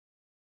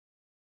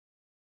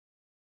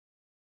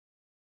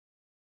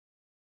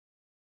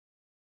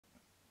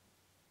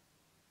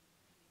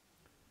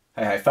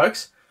Hey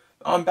folks,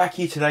 I'm back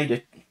here today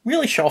to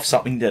really show off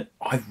something that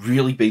I've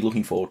really been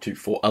looking forward to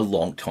for a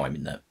long time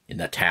in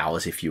the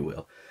towers, if you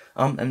will.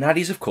 And that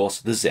is, of course,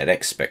 the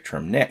ZX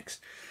Spectrum Next.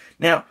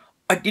 Now,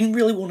 I didn't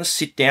really want to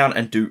sit down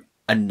and do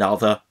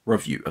another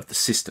review of the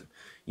system.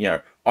 You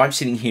know, I'm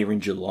sitting here in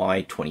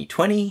July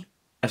 2020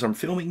 as I'm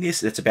filming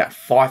this. It's about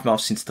 5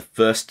 months since the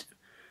first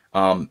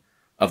of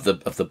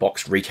the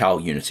box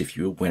retail units, if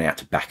you will, went out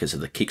to backers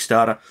of the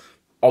Kickstarter.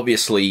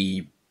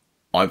 Obviously,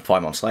 I'm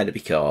 5 months later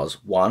because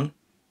 1,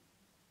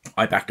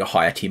 I backed a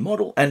higher tier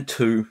model, and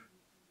 2,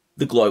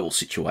 the global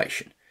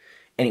situation.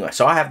 Anyway,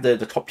 so I have the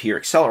top tier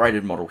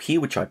accelerated model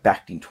here, which I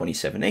backed in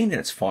 2017, and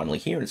it's finally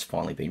here, and it's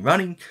finally been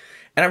running.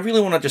 And I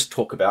really want to just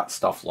talk about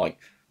stuff like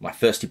my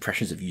first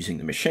impressions of using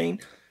the machine,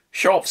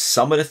 show off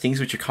some of the things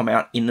which have come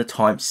out in the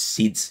time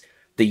since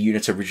the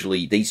units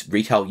originally, these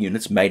retail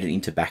units made it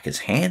into backers'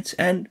 hands,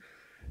 and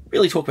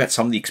really talk about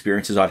some of the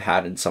experiences I've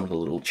had and some of the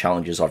little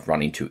challenges I've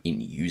run into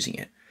in using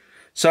it.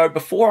 So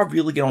before I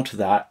really get onto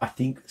that, I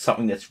think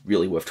something that's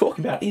really worth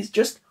talking about is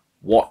just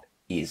what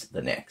is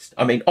the Next.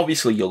 I mean,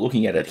 obviously you're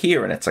looking at it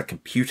here and it's a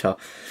computer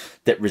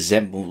that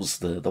resembles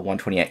the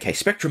 128K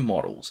Spectrum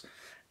models,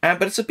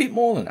 but it's a bit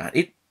more than that.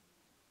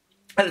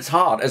 At its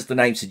heart, as the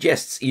name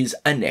suggests, is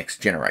a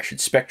next generation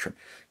Spectrum.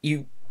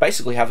 You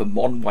basically have a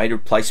modern way to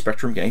play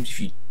Spectrum games if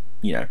you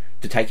know,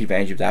 to take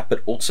advantage of that,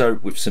 but also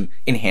with some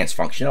enhanced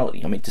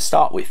functionality. I mean, to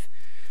start with,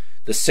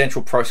 the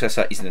central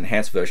processor is an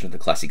enhanced version of the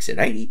classic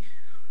Z80,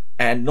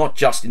 and not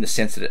just in the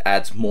sense that it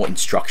adds more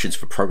instructions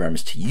for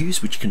programmers to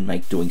use, which can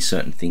make doing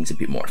certain things a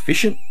bit more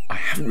efficient. I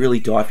haven't really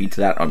dived into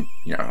that. I'm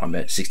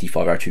a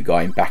 6502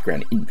 guy in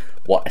background in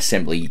what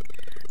assembly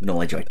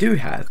knowledge I do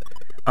have.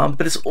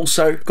 But it's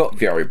also got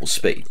variable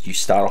speeds. You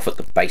start off at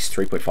the base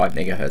 3.5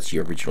 megahertz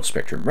your original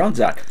Spectrum runs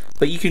at,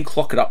 but you can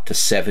clock it up to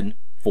 7,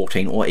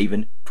 14, or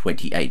even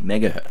 28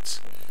 megahertz.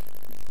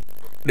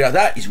 Now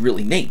that is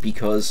really neat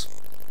because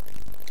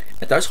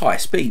at those higher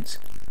speeds,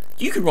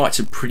 you can write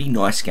some pretty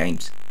nice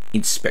games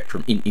in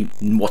Spectrum,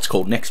 in what's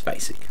called Next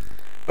Basic.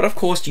 But of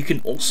course, you can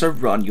also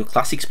run your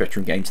classic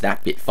Spectrum games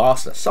that bit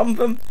faster. Some of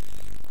them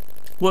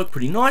work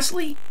pretty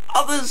nicely,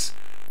 others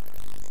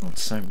not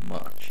so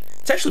much.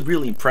 It's actually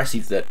really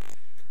impressive that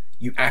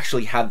you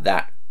actually have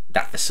that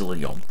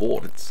facility on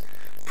board. It's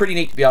pretty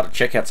neat to be able to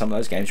check out some of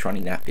those games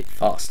running that bit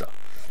faster.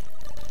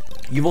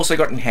 You've also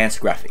got enhanced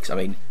graphics. I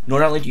mean,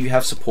 not only do you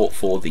have support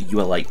for the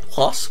UL8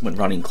 Plus when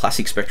running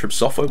classic Spectrum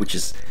software, which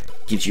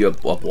gives you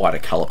a wider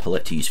color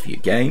palette to use for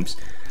your games,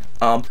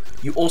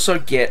 you also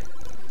get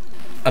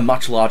a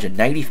much larger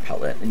native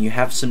palette, and you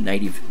have some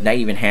native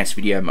enhanced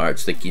video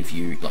modes that give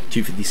you like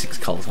 256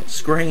 colors on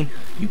screen.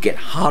 You get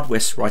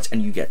hardware sprites,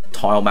 and you get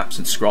tile maps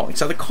and scrolling.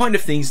 So the kind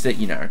of things that,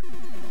 you know,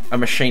 a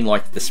machine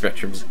like the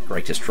Spectrum's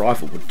greatest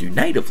rival would do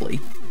natively,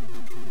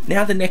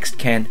 now the Next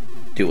can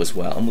do as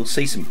well, and we'll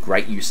see some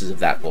great uses of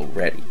that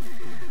already.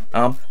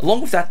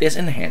 Along with that, there's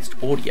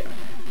enhanced audio.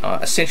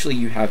 Essentially,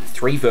 you have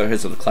 3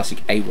 versions of the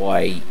classic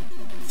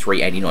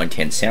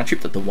AY38910 sound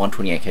chip that the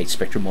 128K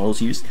Spectrum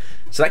models use,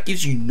 so that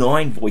gives you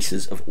 9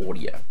 voices of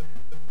audio.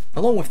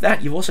 Along with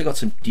that, you've also got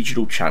some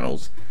digital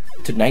channels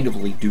to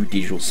natively do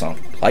digital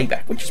sample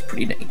playback, which is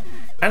pretty neat.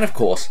 And of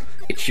course,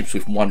 it ships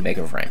with 1 meg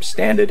of RAM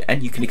standard,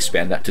 and you can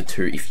expand that to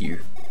 2 if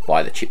you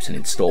buy the chips and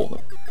install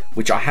them,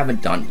 which I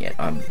haven't done yet.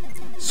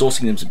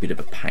 Sourcing them's a bit of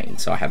a pain,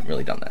 so I haven't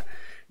really done that.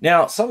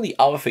 Now, some of the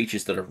other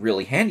features that are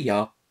really handy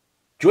are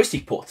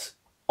joystick ports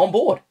on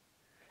board.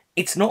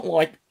 It's not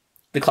like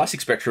the classic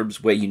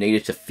Spectrums where you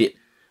needed to fit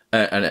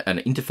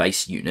an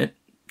interface unit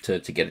to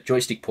get a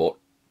joystick port.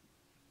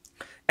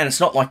 And it's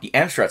not like the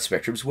Amstrad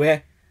Spectrums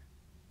where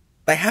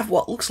they have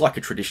what looks like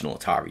a traditional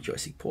Atari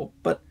joystick port,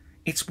 but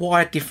it's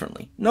wired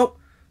differently. Nope,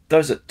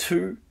 those are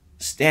 2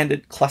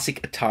 standard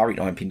classic Atari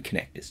 9-pin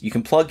connectors. You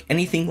can plug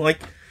anything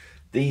like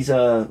these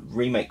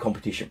Remake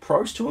Competition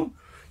Pros to them.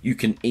 You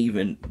can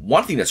even,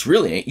 one thing that's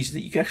really neat is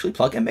that you can actually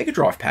plug a Mega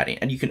Drive pad in,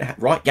 and you can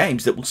write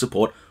games that will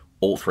support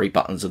all 3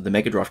 buttons of the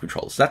Mega Drive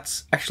controllers.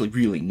 That's actually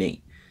really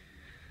neat.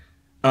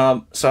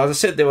 So as I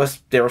said,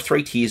 there are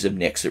 3 tiers of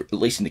Next, at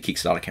least in the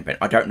Kickstarter campaign.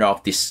 I don't know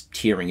if this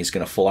tiering is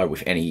going to follow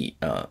with any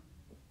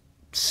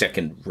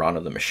second run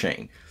of the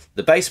machine.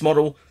 The base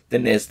model,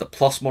 then there's the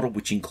Plus model,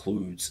 which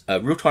includes a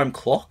real-time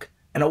clock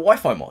and a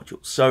Wi-Fi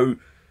module. So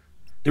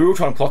the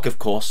real-time clock, of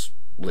course,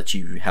 lets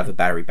you have a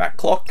battery-backed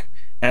clock,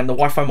 and the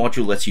Wi-Fi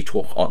module lets you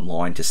talk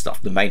online to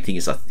stuff. The main thing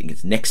is, I think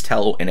it's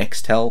Nextel or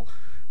NXTEL,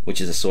 which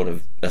is a sort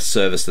of a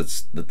service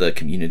that the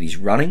community's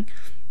running.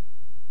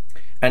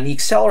 And the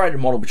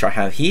accelerated model, which I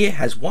have here,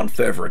 has one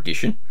further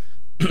addition,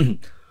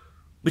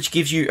 which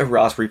gives you a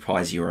Raspberry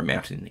Pi Zero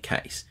mounted in the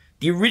case.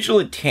 The original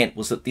intent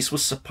was that this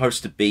was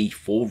supposed to be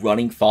for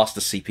running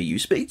faster CPU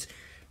speeds,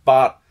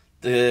 but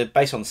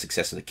based on the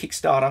success of the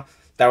Kickstarter,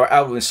 they were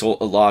able to install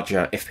a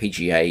larger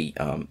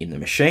FPGA in the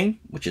machine,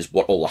 which is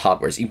what all the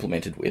hardware is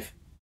implemented with.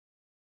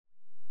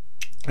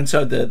 And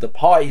so the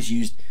Pi is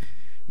used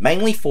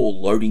mainly for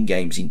loading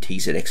games in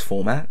TZX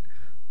format,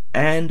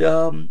 and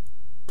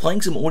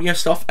playing some audio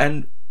stuff,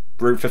 and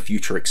room for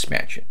future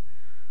expansion.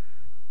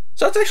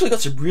 So it's actually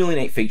got some really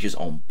neat features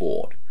on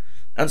board.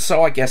 And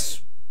so I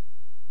guess,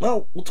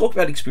 well, we'll talk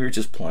about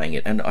experiences playing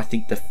it, and I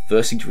think the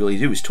first thing to really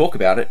do is talk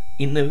about it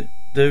in the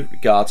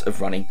regards of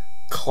running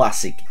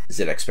classic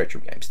ZX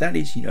Spectrum games. That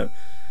is,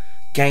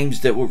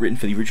 games that were written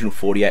for the original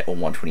 48 or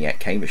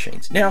 128K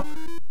machines. Now,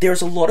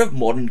 there's a lot of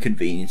modern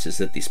conveniences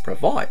that this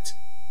provides.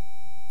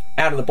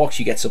 Out of the box,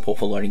 you get support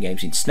for loading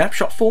games in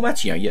snapshot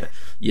formats, your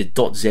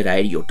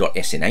 .z80 or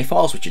 .sna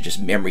files, which are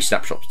just memory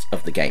snapshots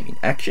of the game in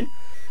action.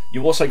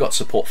 You've also got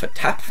support for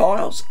TAP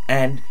files,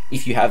 and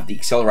if you have the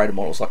accelerator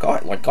models like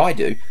I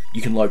do,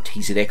 you can load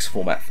TZX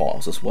format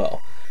files as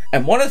well.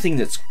 And one of the things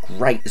that's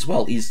great as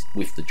well is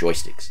with the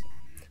joysticks.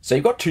 So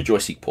you've got 2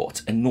 joystick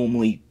ports, and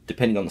normally,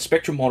 depending on the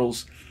Spectrum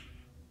models,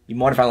 you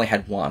might have only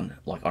had one,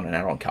 like on an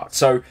add-on card.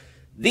 So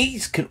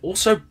these can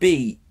also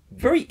be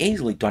very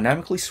easily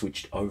dynamically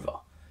switched over.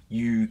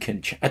 You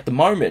can, at the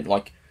moment,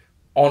 like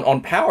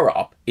on Power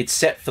Up, it's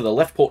set for the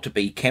left port to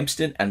be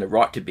Kempston and the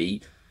right to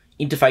be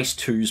Interface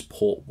 2's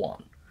port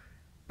 1.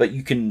 But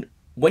you can,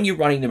 when you're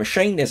running the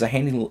machine, there's a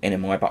handy little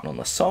NMI button on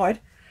the side,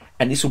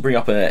 and this will bring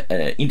up an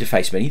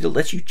interface menu that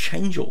lets you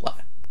change all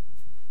that.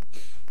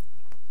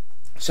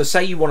 So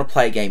say you want to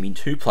play a game in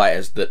 2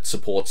 players that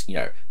supports,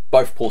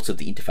 both ports of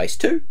the Interface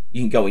 2,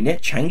 you can go in there,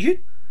 change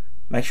it,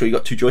 make sure you've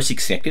got 2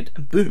 joysticks connected,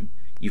 and boom,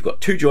 you've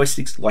got 2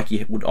 joysticks like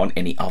you would on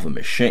any other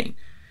machine.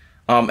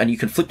 And you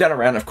can flip that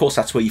around. Of course,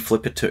 that's where you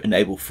flip it to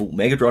enable full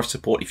Mega Drive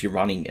support if you're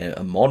running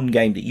a modern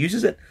game that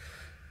uses it.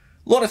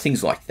 A lot of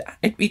things like that.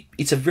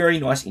 It's a very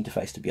nice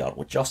interface to be able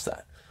to adjust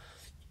that.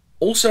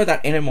 Also,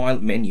 that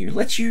NMI menu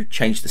lets you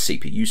change the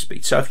CPU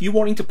speed. So if you're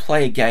wanting to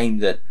play a game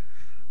that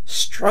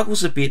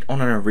struggles a bit on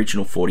an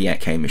original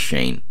 48K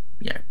machine,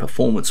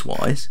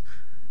 performance-wise,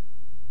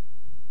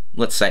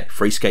 let's say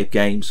Freescape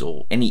games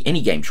or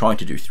any game trying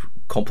to do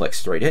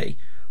complex 3D,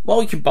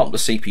 well, you can bump the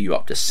CPU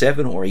up to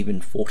 7 or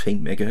even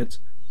 14 megahertz,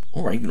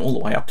 or even all the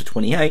way up to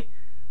 28,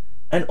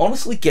 and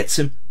honestly get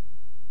some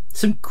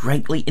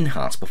greatly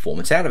enhanced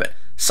performance out of it.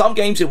 Some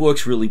games it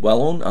works really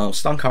well on.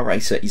 Stunt Car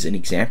Racer is an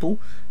example.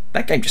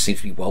 That game just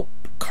seems to be well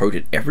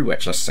coded everywhere.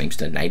 It just seems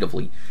to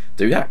natively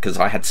do that, because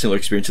I had similar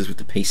experiences with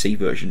the PC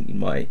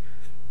version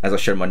as I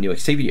showed in my new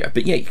XT video.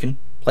 But yeah, you can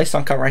play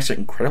Stunt Car Racer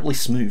incredibly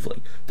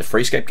smoothly. The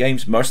Freescape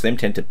games, most of them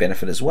tend to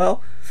benefit as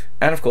well,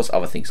 and of course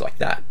other things like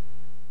that.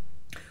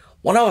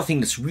 One other thing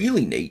that's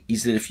really neat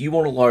is that if you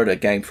want to load a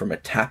game from a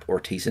TAP or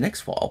a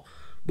TZX file,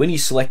 when you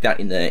select that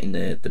in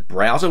the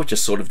browser, which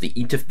is sort of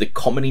the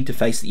common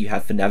interface that you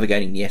have for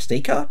navigating the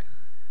SD card,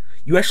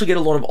 you actually get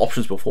a lot of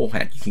options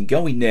beforehand. You can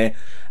go in there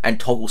and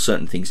toggle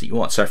certain things that you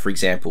want. So for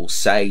example,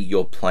 say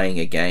you're playing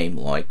a game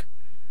like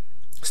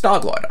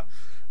Starglider.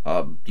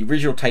 The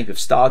original tape of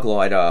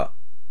Starglider,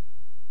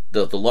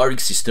 the loading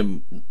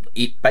system,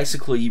 it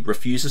basically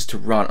refuses to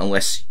run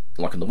unless,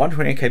 like on the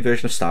 128K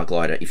version of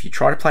Starglider, if you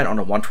try to play it on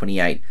a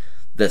 128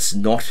 that's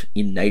not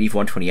in native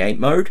 128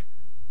 mode,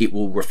 it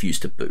will refuse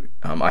to boot.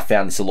 I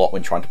found this a lot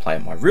when trying to play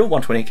on my real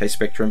 128K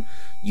Spectrum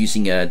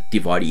using a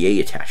Div IDE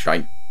attached.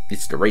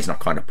 It's the reason I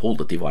kind of pulled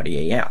the Div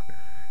IDE out.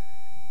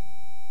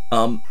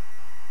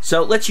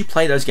 So it lets you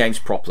play those games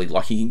properly.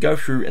 Like you can go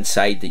through and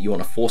say that you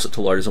want to force it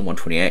to load as a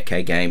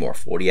 128K game or a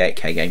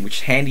 48K game, which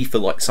is handy for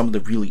like some of the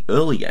really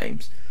early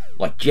games,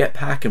 like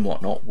Jetpack and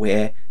whatnot,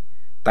 where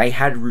they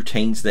had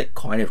routines that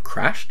kind of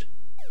crashed.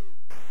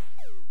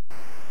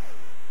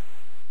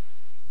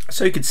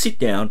 So you could sit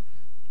down,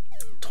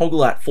 toggle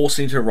that, force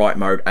it into the right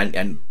mode,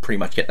 and pretty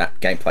much get that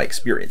gameplay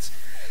experience.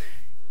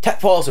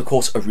 TAP files, of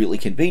course, are really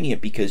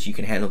convenient because you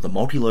can handle the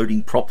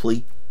multi-loading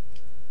properly,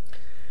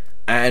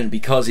 and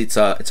because it's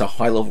a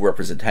high-level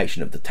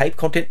representation of the tape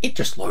content, it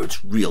just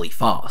loads really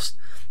fast.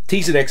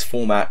 TZX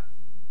format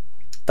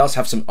does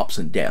have some ups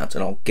and downs,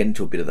 and I'll get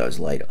into a bit of those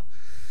later.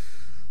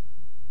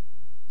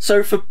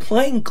 So for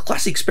playing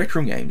classic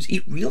Spectrum games,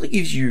 it really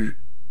gives you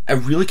a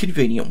really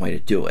convenient way to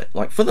do it.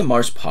 Like for the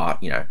most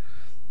part,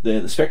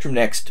 the Spectrum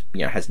Next,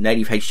 has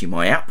native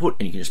HDMI output,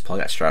 and you can just plug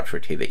that straight up to a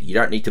TV. You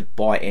don't need to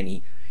buy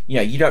any,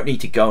 you don't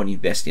need to go and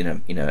invest in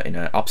an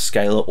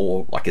upscaler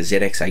or like a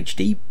ZX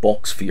HD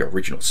box for your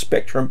original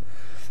Spectrum.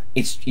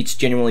 It's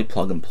genuinely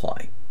plug and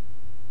play.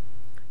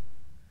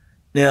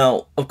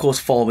 Now, of course,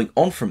 following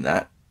on from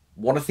that,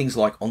 what are things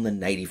like on the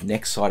native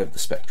Next side of the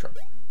Spectrum?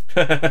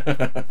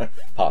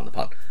 Pardon the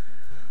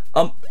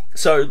pun.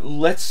 So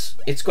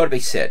it's got to be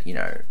said,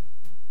 it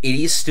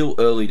is still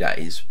early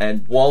days,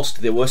 and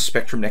whilst there were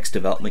Spectrum Next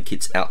development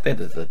kits out there,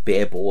 the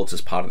bare boards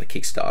as part of the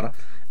Kickstarter,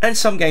 and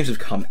some games have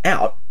come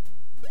out,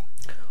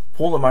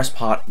 for the most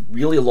part,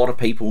 really a lot of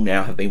people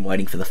now have been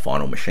waiting for the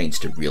final machines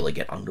to really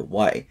get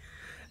underway.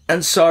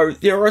 And so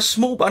there are a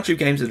small bunch of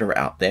games that are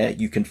out there.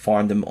 You can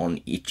find them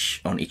on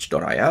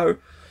itch.io.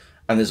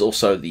 And there's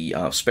also the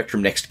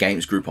Spectrum Next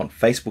Games group on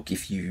Facebook,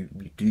 if you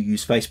do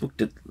use Facebook,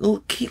 to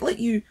let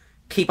you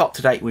keep up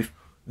to date with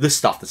the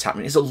stuff that's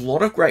happening. There's a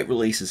lot of great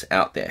releases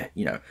out there.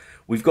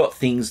 We've got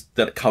things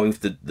that are coming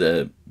with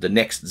the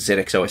next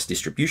ZXOS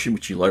distribution,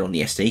 which you load on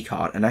the SD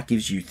card, and that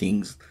gives you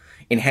things,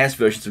 enhanced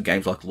versions of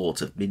games like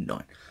Lords of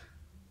Midnight.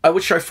 I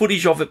would show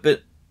footage of it,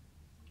 but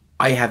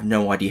I have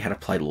no idea how to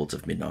play Lords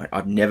of Midnight.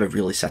 I've never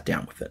really sat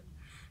down with it.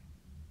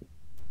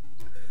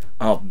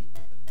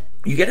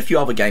 You get a few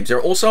other games. There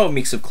are also a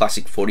mix of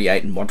classic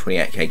 48 and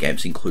 128K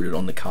games included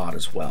on the card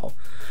as well.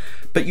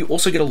 But you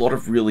also get a lot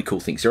of really cool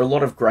things. There are a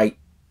lot of great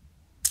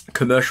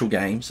commercial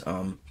games.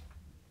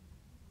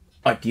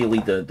 Ideally,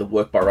 the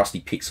work by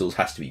Rusty Pixels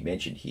has to be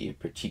mentioned here,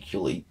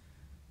 particularly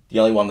the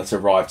only one that's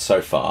arrived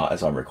so far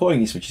as I'm recording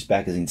this, which is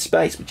Baggers in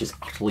Space, which is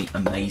utterly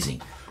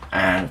amazing.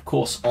 And of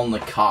course, on the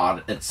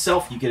card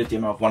itself, you get a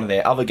demo of one of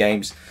their other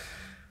games,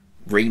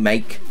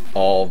 remake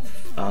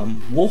of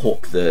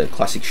Warhawk, the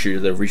classic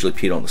shooter that originally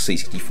appeared on the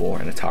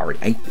C64 and Atari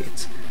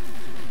 8-bits.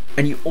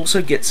 And you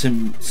also get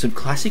some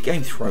classic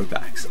game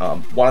throwbacks.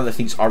 One of the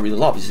things I really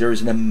love is there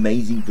is an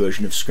amazing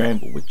version of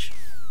Scramble, which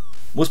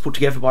was put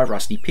together by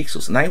Rusty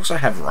Pixels, and they also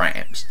have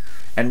RAMs.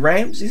 And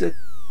RAMs is a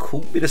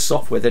cool bit of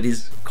software that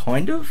is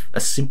kind of a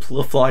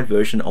simplified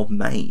version of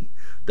MAME,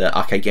 the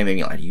arcade game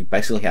emulator. You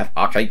basically have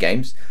arcade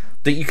games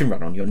that you can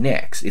run on your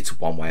NECs. It's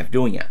one way of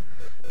doing it.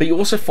 But you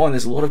also find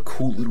there's a lot of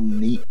cool little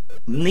neat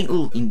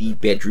little indie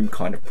bedroom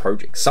kind of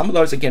projects. Some of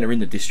those, again, are in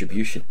the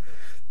distribution.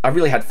 I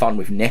really had fun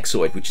with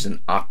Nexoid, which is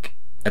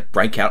a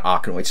breakout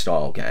Arkanoid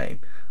style game.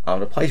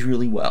 It plays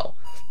really well.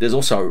 There's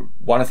also,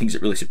 one of the things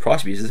that really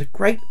surprised me is there's a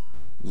great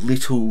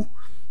little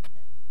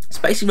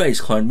Space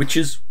Invaders clone, which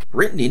is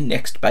written in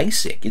Next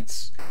Basic.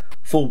 It's,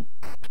 for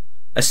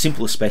as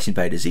simple as Space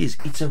Invaders is,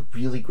 it's a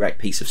really great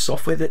piece of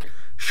software that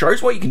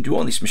shows what you can do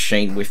on this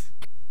machine with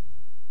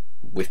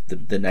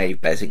the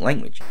native basic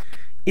language.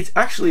 It's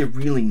actually a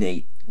really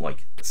neat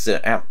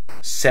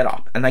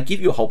setup, and they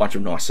give you a whole bunch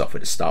of nice software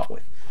to start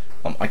with.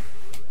 I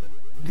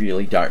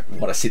really don't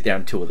want to sit down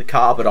and tour the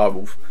car, but I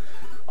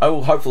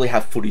will hopefully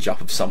have footage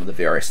up of some of the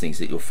various things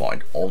that you'll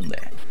find on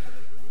there.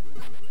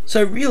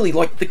 So really,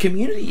 the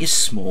community is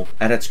small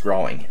and it's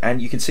growing,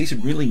 and you can see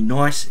some really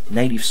nice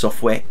native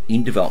software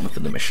in development for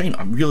the machine.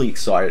 I'm really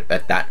excited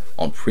at that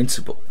on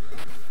principle.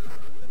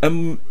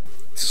 To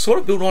sort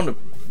of build on to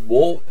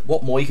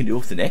what more you can do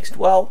with the Next,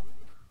 well,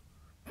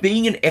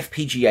 being an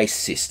FPGA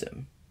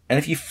system, and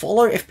if you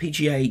follow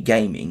FPGA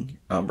gaming,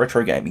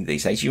 retro gaming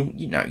these days, you'll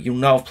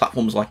know of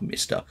platforms like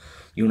Mister,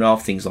 you'll know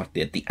of things like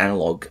the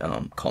analog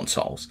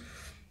consoles,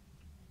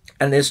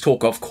 and there's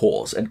talk of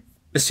cores, and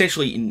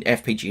essentially in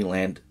FPGA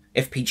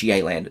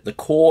land, the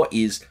core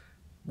is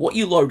what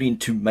you load in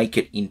to make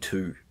it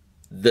into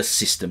the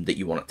system that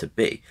you want it to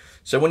be.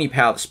 So when you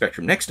power the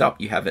Spectrum Next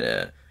up, you have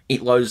it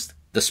loads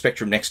the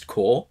Spectrum Next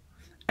core,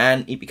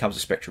 and it becomes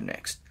a Spectrum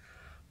Next.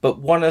 But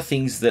one of the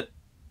things that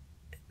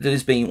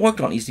is being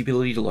worked on is the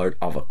ability to load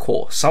other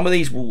cores. Some of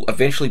these will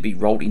eventually be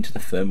rolled into the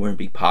firmware and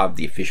be part of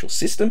the official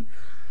system,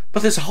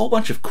 but there's a whole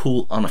bunch of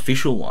cool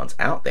unofficial ones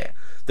out there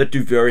that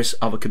do various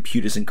other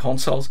computers and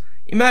consoles.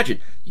 Imagine,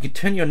 you can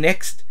turn your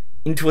Next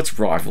into its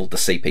rival, the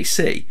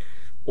CPC,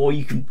 or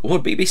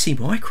BBC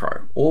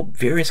Micro, or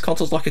various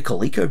consoles like a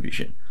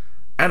ColecoVision.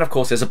 And of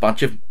course, there's a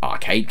bunch of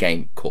arcade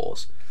game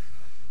cores.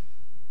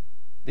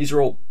 These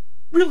are all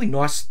really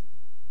nice.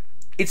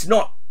 It's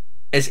not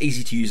as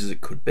easy to use as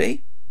it could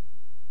be,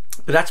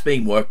 but that's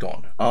being worked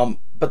on.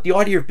 But the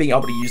idea of being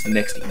able to use the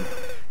Next in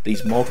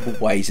these multiple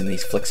ways and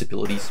these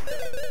flexibilities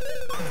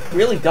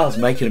really does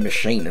make it a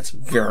machine that's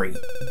very,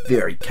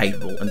 very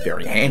capable and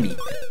very handy.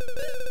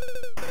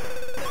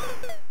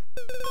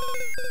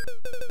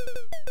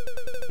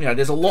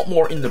 There's a lot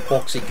more in the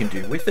box that you can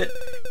do with it,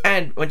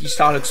 and when you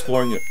start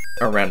exploring it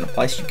around the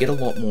place, you get a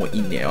lot more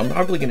in there. I'm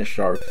hopefully going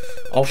to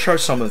I'll show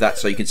some of that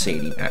so you can see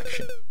it in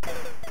action.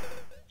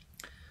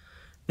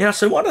 Now,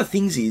 so one of the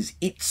things is,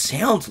 it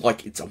sounds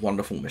like it's a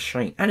wonderful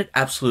machine, and it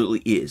absolutely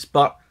is,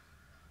 but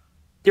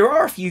there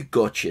are a few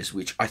gotchas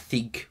which I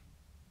think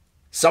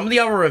some of the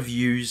other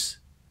reviews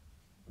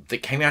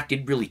that came out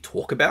didn't really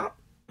talk about.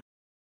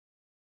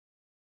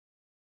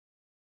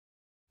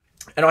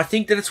 And I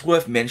think that it's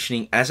worth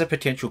mentioning as a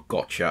potential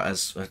gotcha,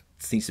 as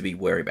things to be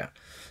wary about.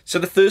 So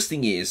the first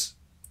thing is,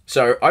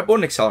 so I bought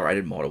an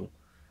accelerated model,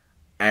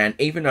 and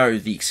even though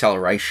the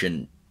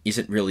acceleration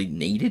isn't really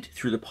needed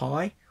through the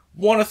Pi,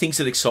 one of the things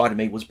that excited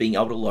me was being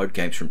able to load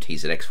games from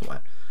TZX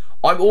format.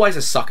 I'm always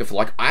a sucker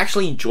for, I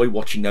actually enjoy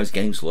watching those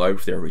games load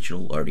with their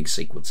original loading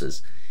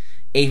sequences,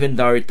 even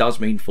though it does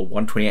mean for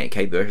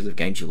 128K versions of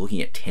games you're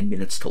looking at 10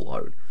 minutes to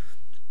load.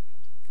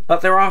 But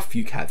there are a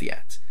few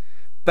caveats.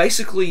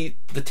 Basically,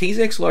 the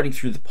TZX loading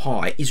through the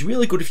Pi is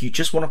really good if you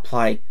just want to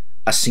play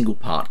a single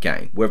part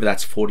game, whether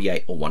that's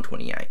 48 or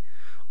 128.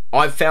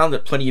 I've found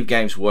that plenty of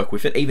games work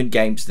with it, even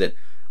games that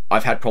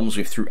I've had problems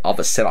with through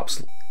other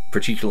setups,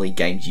 particularly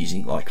games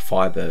using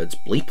Firebird's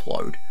Bleep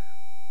Load,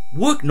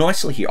 work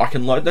nicely here. I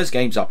can load those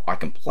games up, I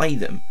can play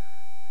them,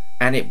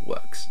 and it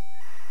works.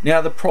 Now,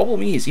 the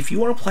problem is, if you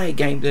want to play a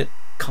game that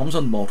comes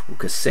on multiple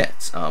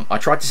cassettes, I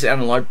tried to sit down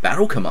and load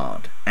Battle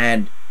Command,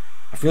 and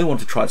I really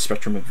wanted to try the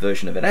Spectrum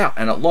version of it out,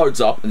 and it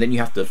loads up, and then you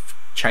have to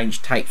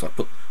change tapes,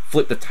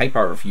 flip the tape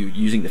over if you're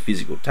using the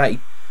physical tape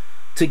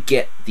to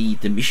get the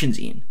missions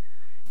in,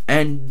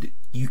 and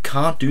you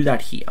can't do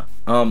that here.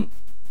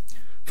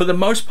 For the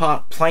most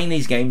part, playing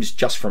these games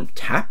just from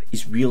tap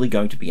is really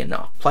going to be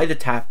enough. Play the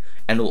tap,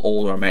 and it'll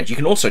all manage. You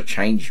can also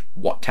change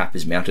what tap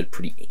is mounted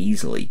pretty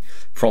easily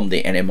from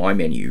the NMI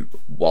menu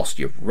whilst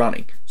you're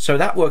running. So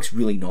that works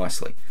really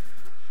nicely.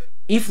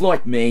 If,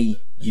 like me,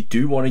 you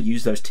do want to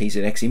use those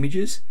TZX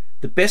images,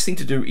 the best thing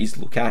to do is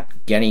look at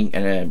getting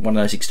one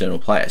of those external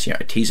players, you know,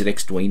 a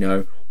TZX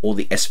Duino or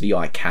the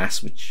SVI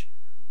CAS, which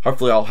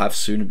hopefully I'll have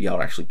soon and be able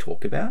to actually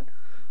talk about.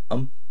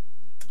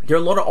 There are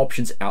a lot of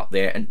options out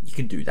there, and you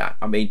can do that.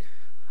 I mean,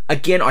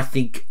 again, I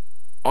think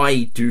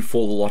I do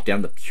fall a lot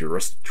down the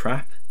purist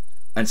trap,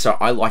 and so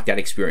I like that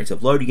experience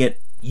of loading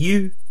it.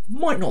 You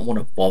might not want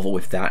to bother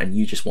with that, and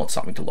you just want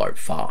something to load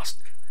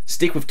fast.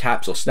 Stick with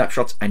taps or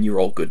snapshots, and you're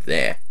all good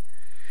there.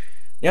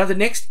 Now, the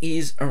next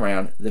is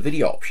around the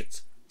video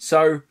options.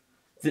 So,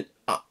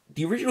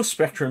 the original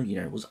Spectrum, you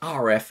know, was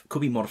RF,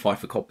 could be modified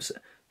for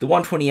composite. The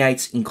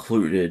 128s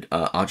included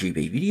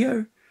RGB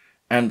video,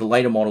 and the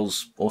later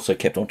models also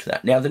kept on to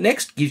that. Now, the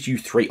next gives you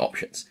 3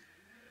 options.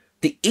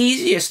 The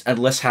easiest and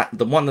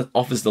the one that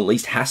offers the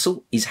least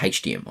hassle is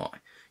HDMI.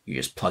 You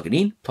just plug it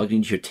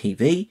into your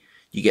TV,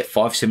 you get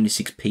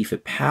 576p for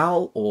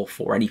PAL or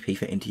 480p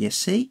for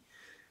NTSC,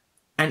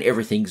 and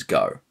everything's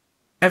go.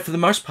 And for the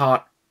most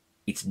part,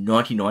 it's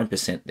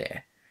 99%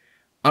 there.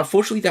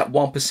 Unfortunately, that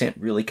 1%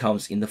 really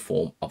comes in the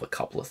form of a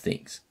couple of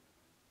things.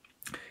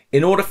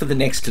 In order for the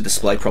Next to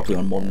display properly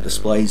on modern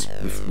displays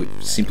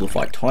with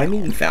simplified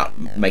timing without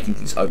making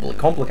things overly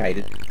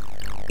complicated,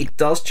 it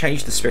does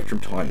change the Spectrum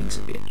timings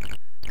a bit.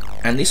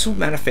 And this will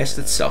manifest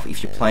itself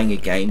if you're playing a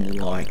game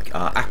like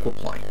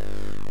Aquaplane.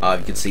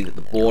 You can see that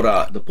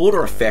the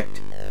border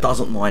effect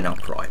doesn't line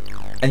up right.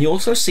 And you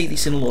also see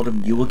this in a lot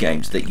of newer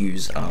games that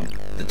use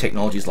the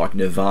technologies like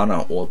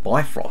Nirvana or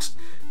Bifrost.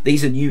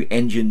 These are new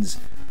engines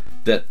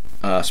that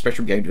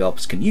Spectrum game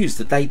developers can use,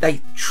 that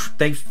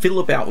they fill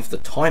about with the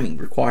timing,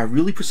 require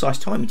really precise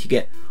timing to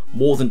get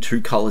more than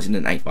 2 colors in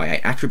an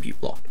 8x8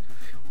 attribute block.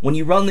 When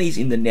you run these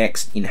in the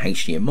Next in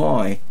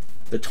HDMI,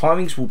 the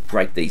timings will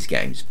break these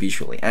games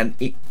visually, and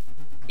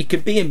it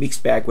can be a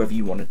mixed bag whether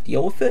you want to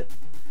deal with it,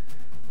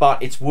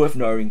 but it's worth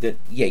noting that,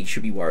 yeah, you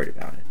should be worried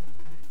about it.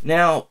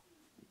 Now,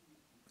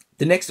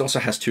 the Next also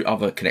has 2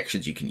 other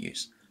connections you can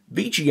use.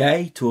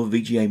 VGA to a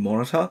VGA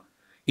monitor.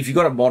 If you've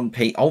got a modern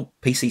old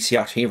PC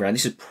CRT around,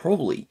 this is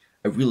probably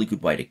a really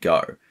good way to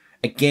go.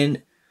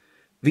 Again,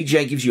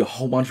 VGA gives you a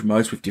whole bunch of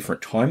modes with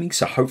different timings,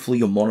 so hopefully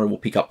your monitor will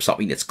pick up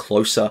something that's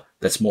closer,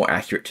 that's more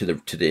accurate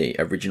to the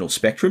original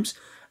Spectrums,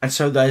 and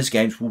so those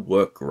games will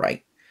work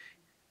great.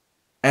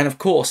 And of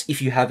course,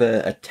 if you have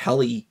a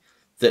telly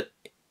that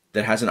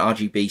has an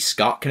RGB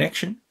SCART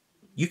connection,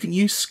 you can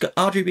use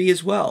RGB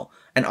as well,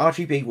 and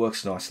RGB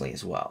works nicely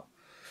as well.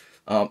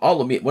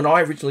 I'll admit, when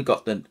I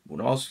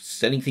was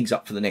setting things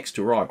up for the Next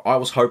to arrive, I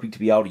was hoping to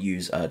be able to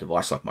use a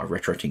device like my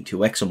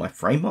RetroTINK-2X or my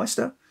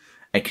FrameMeister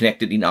and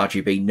connect it in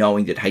RGB,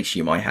 knowing that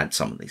HDMI had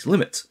some of these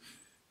limits.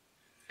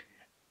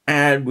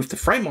 And with the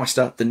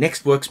FrameMeister, the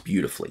Next works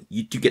beautifully.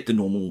 You do get the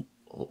normal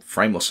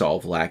frame or so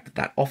of lag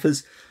that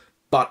offers,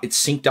 but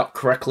it's synced up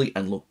correctly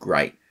and looked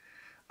great.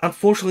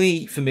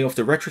 Unfortunately for me, with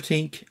the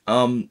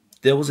RetroTINK,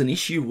 there was an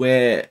issue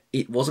where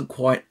it wasn't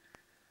quite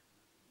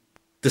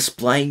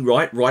displaying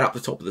right up the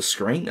top of the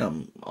screen.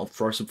 I'll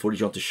throw some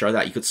footage on to show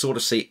that. You could sort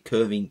of see it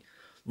curving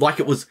like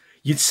it was.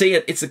 You'd see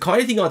it. It's the kind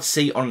of thing I'd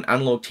see on an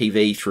analog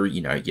TV through,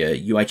 you know, your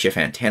UHF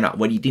antenna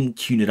when you didn't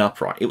tune it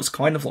up right. It was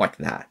kind of like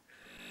that.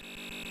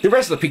 The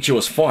rest of the picture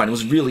was fine. It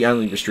was really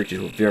only restricted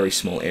to a very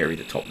small area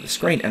at the top of the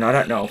screen, and I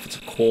don't know if it's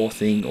a core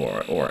thing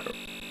or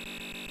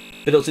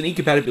but it was an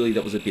incompatibility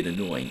that was a bit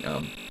annoying.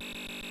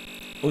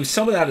 With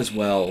some of that as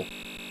well,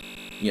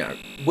 you know,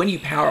 when you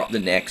power up the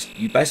Next,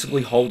 you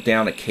basically hold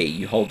down a key.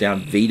 You hold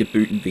down V to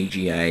boot in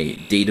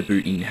VGA, D to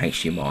boot in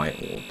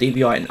HDMI, or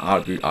DVI and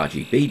R to boot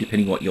RGB,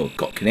 depending what you've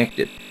got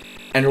connected.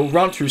 And it'll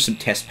run through some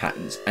test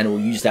patterns, and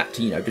it'll use that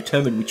to, you know,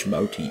 determine which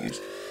mode to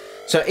use.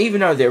 So even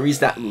though there is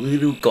that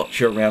little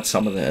gotcha around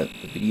some of the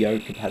video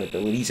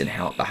compatibilities and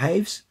how it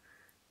behaves,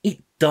 it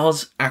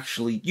does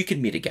actually, you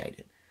can mitigate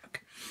it.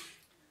 Okay.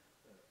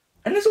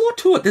 And there's a lot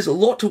to it. There's a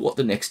lot to what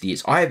the Next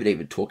is. I haven't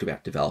even talked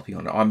about developing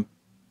on it. I'm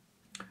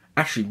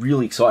actually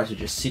really excited to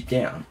just sit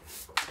down,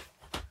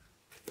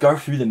 go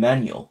through the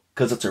manual,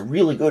 because it's a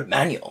really good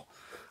manual,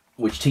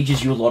 which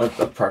teaches you a lot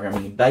of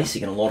programming in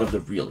BASIC and a lot of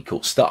the really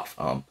cool stuff.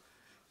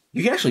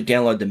 You can actually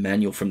download the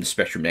manual from the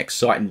Spectrum Next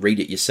site and read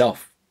it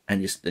yourself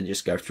and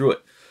just go through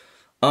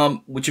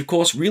it. Which of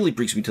course really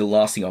brings me to the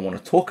last thing I want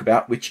to talk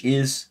about, which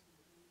is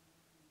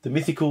the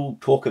mythical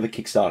talk of a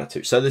Kickstarter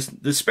 2. So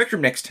the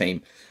Spectrum Next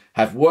team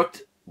have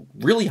worked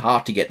really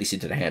hard to get this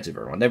into the hands of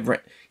everyone.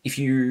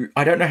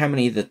 I don't know how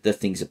many of the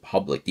things are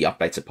public, the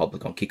updates are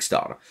public on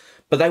Kickstarter,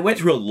 but they went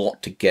through a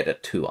lot to get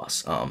it to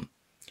us.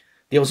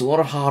 There was a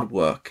lot of hard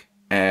work,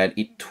 and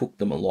it took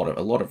them a lot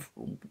of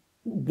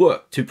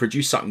work to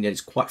produce something that is,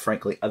 quite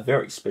frankly, a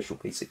very special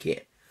piece of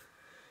kit.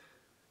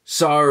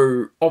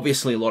 So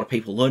obviously a lot of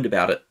people learned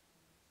about it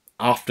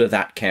after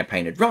that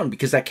campaign had run,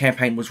 because that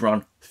campaign was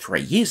run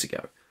 3 years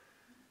ago.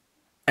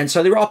 And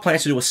so there are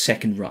plans to do a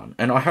second run,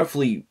 and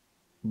hopefully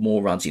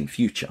more runs in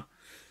future.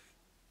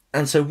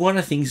 And so one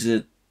of the things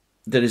that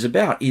that is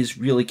about is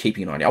really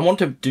keeping an eye. I want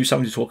to do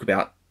something to talk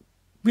about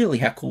really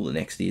how cool the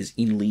Next is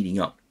in leading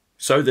up,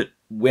 so that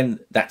when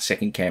that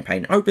second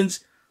campaign opens,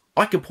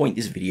 I can point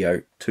this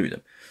video to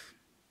them.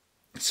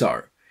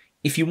 So,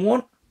 if you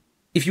want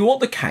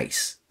the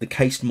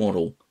cased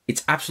model,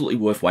 it's absolutely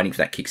worth waiting for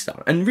that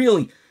Kickstarter. And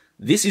really,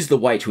 this is the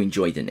way to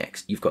enjoy the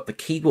Next. You've got the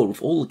keyboard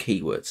with all the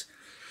keywords.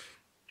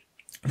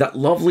 That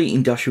lovely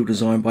industrial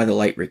design by the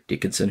late Rick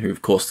Dickinson, who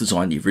of course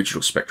designed the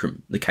original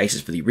Spectrum, the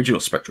cases for the original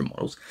Spectrum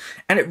models,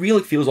 and it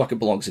really feels like it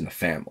belongs in the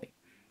family.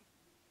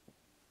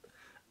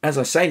 As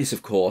I say this,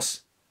 of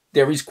course,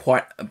 there is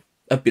quite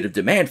a bit of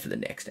demand for the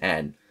Next,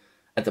 and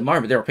at the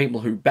moment there are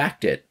people who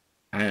backed it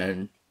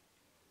and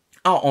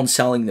are on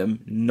selling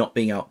them, not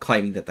being out,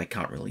 claiming that they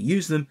can't really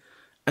use them,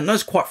 and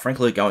those quite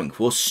frankly are going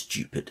for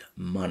stupid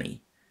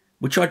money,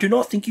 which I do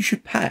not think you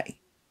should pay.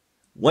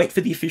 Wait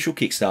for the official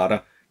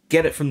Kickstarter,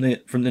 get it from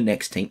the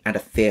Next team at a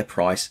fair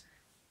price,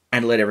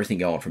 and let everything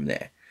go on from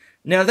there.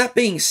 Now, that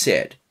being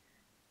said,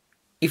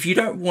 if you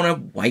don't want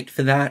to wait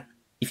for that,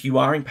 if you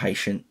are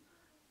impatient,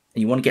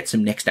 and you want to get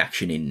some Next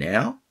action in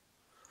now,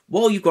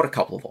 well, you've got a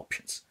couple of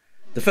options.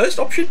 The first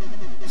option,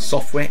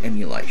 software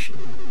emulation.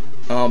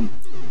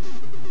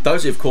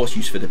 Those are, of course,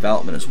 used for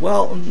development as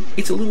well, and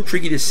it's a little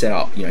tricky to set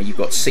up. You know, you've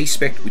got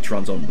C-Spec, which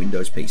runs on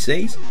Windows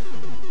PCs,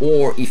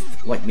 or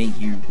if, like me,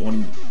 you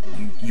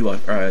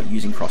are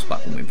using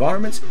cross-platform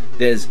environments,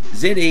 there's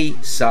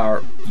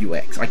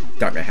ZE-SAR-UX. I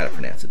don't know how to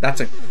pronounce it.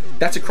 That's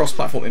a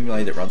cross-platform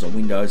emulator that runs on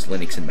Windows,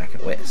 Linux, and Mac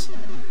OS.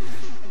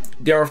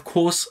 There are, of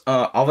course,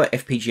 other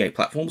FPGA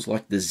platforms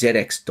like the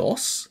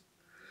ZX-DOS,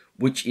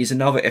 which is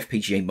another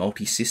FPGA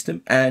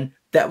multi-system, and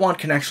that one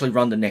can actually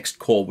run the Next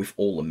core with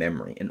all the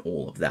memory and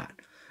all of that.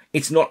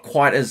 It's not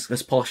quite as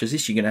polished as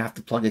this. You're going to have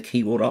to plug a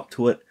keyboard up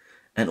to it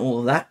and all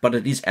of that, but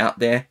it is out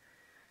there.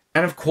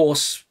 And of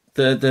course,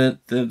 the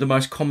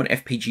most common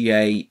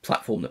FPGA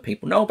platform that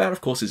people know about,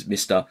 of course, is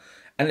Mister.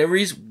 And there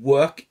is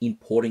work in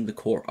porting the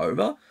core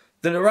over.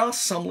 Then there are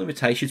some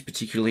limitations,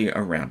 particularly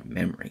around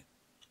memory.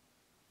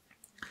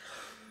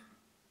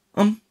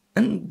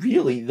 And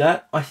really,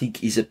 that, I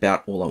think, is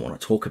about all I want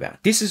to talk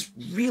about. This is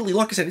really,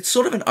 like I said, it's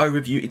sort of an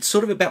overview. It's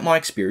sort of about my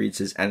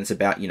experiences, and it's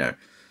about, you know,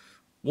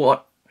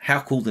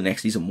 how cool the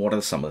Next is and what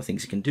are some of the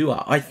things it can do.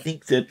 I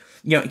think that,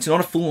 you know, it's not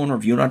a full-on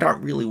review, and I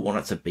don't really want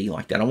it to be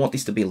like that. I want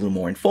this to be a little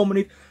more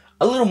informative,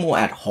 a little more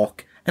ad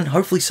hoc, and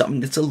hopefully something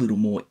that's a little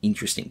more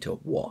interesting to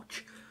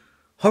watch.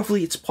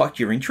 Hopefully it's piqued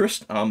your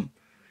interest.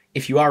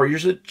 If you are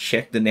interested,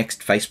 check the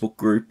Next Facebook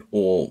group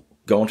or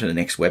go onto the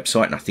Next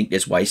website, and I think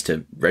there's ways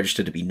to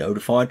register to be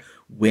notified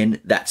when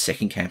that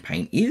second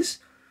campaign is.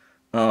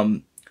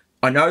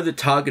 I know the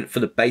target for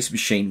the base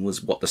machine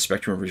was what the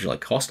Spectrum originally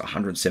cost,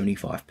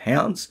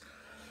 £175.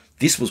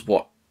 This was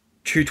what,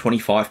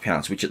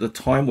 £225, which at the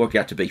time worked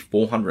out to be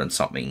 400 and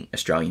something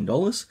Australian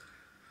dollars,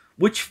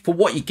 which for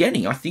what you're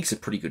getting, I think is a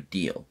pretty good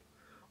deal.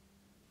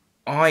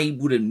 I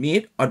would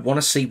admit I'd want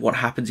to see what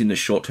happens in the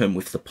short term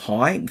with the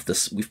Pi,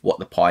 with what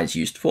the Pi is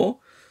used for.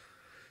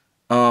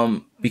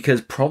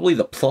 Because probably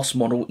the Plus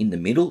model in the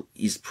middle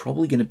is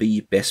probably going to be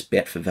your best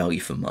bet for value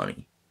for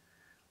money.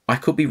 I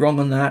could be wrong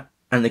on that,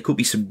 and there could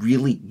be some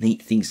really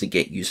neat things to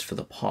get used for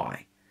the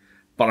Pi.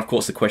 But of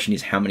course the question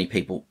is how many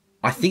people.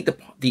 I think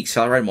the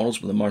accelerated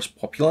models were the most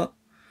popular,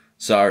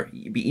 so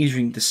it'd be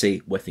interesting to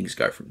see where things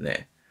go from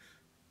there.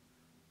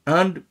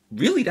 And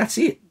really, that's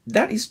it.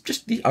 That is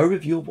just the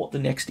overview of what the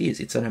Next is.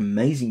 It's an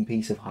amazing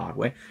piece of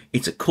hardware.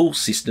 It's a cool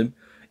system.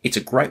 It's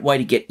a great way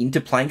to get into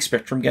playing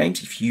Spectrum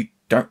games if you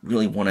don't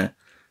really want to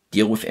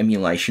deal with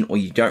emulation, or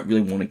you don't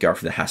really want to go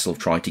through the hassle of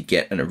trying to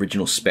get an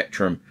original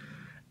Spectrum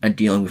and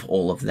dealing with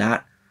all of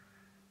that.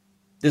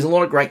 There's a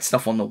lot of great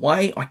stuff on the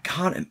way. I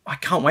can't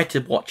wait to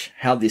watch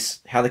how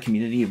the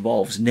community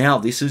evolves. Now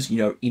this is, you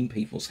know, in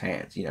people's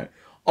hands, you know.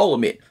 I'll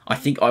admit, I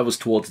think I was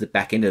towards the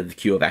back end of the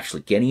queue of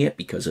actually getting it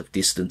because of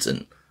distance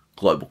and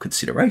global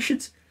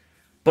considerations.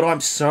 But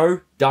I'm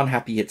so darn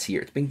happy it's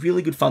here. It's been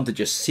really good fun to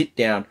just sit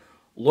down,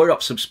 load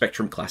up some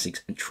Spectrum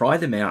classics and try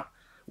them out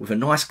with a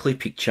nice clear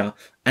picture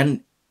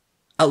and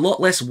a lot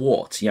less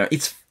warts. You know,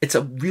 it's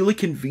a really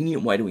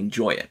convenient way to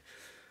enjoy it.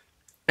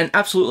 And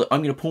absolutely,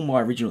 I'm going to pull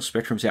my original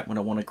Spectrums out when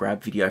I want to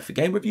grab video for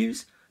game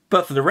reviews.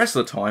 But for the rest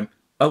of the time,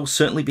 I will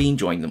certainly be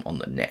enjoying them on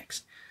the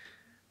Next.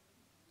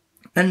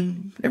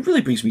 And it really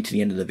brings me to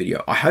the end of the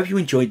video. I hope you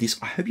enjoyed this.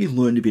 I hope you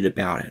learned a bit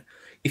about it.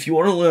 If you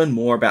want to learn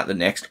more about the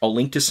Next, I'll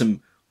link to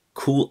some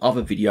cool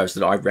other videos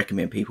that I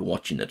recommend people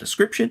watch in the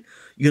description.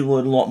 You can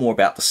learn a lot more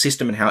about the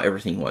system and how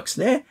everything works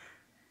there.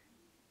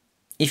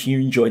 If you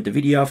enjoyed the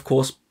video, of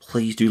course,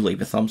 please do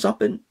leave a thumbs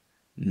up and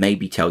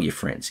maybe tell your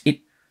friends.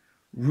 It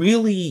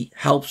really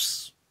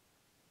helps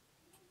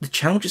the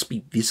channel just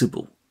be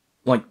visible.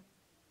 Like,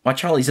 my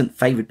channel isn't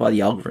favored by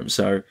the algorithm,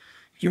 so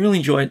if you really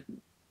enjoy it,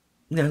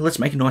 you know, let's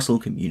make a nice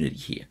little community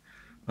here.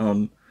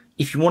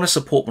 If you want to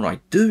support what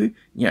I do,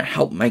 you know,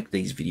 help make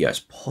these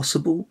videos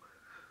possible,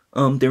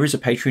 there is a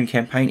Patreon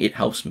campaign. It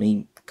helps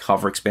me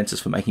cover expenses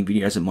for making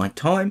videos in my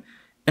time.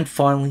 And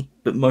finally,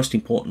 but most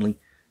importantly,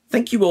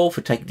 thank you all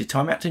for taking the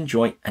time out to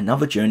enjoy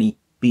another journey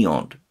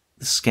beyond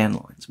the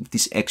Scanlines with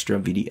this extra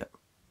video.